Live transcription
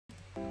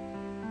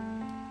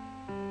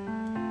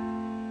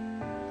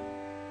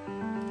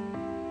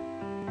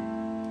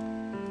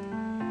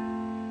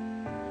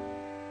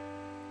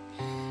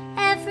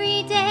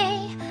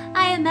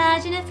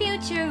Imagine a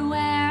future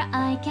where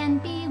I can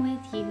be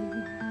with you.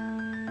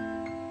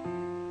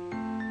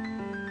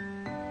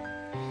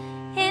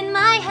 In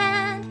my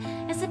hand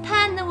is a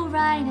pen that will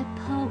write a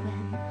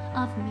poem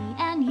of me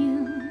and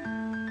you.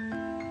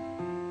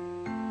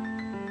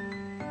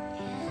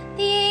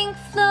 The ink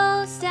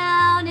flows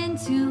down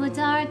into a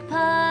dark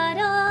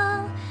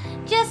puddle.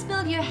 Just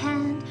move your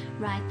hand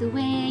right the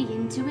way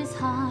into his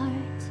heart.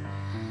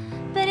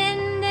 But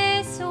in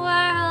this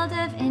world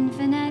of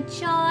infinite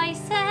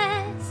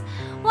choices,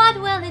 what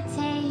will it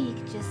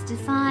take just to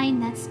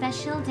find that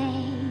special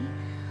day?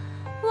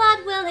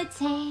 What will it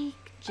take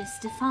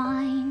just to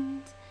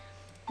find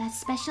that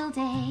special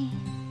day?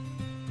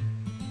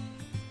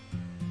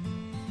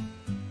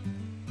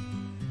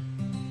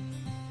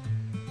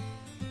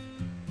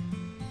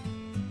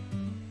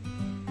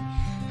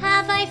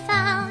 Have I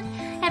found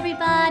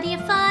everybody a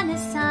fun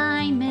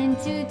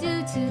assignment to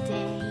do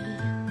today?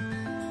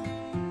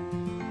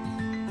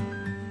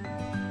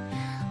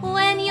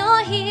 When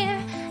you're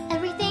here,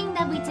 everything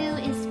that we do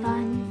is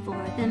fun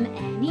for them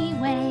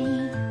anyway.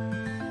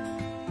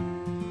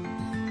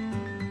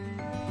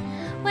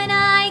 When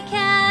I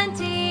can't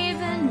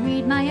even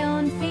read my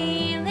own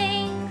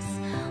feelings,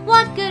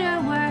 what good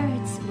are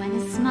words when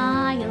a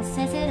smile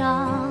says it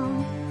all?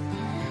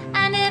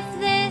 And if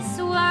this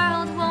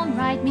world won't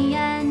write me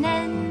an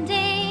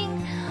ending,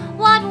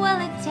 what will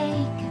it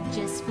take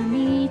just for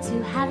me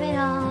to have it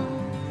all?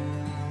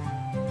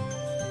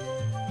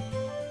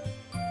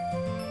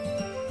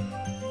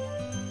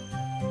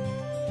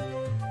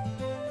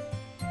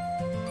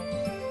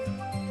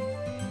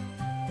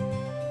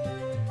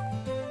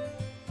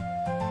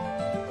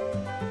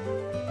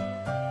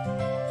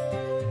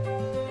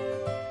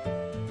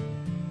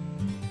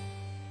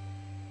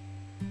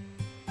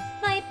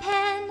 My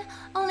pen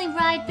only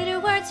write bitter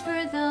words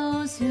for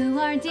those who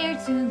are dear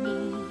to me.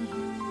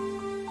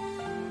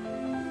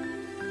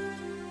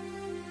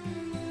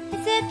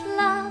 Is it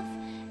love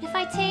if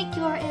I take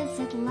you, or is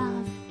it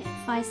love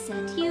if I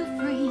set you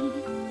free?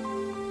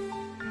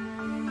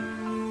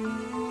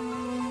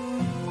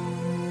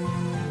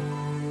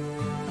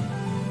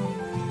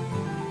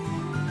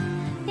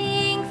 The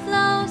ink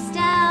flows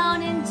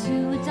down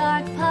into a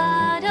dark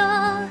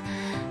puddle.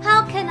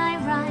 How can I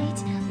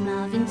write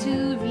love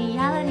into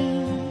reality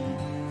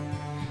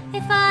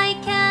if I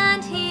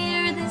can't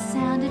hear the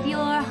sound of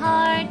your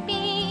heartbeat?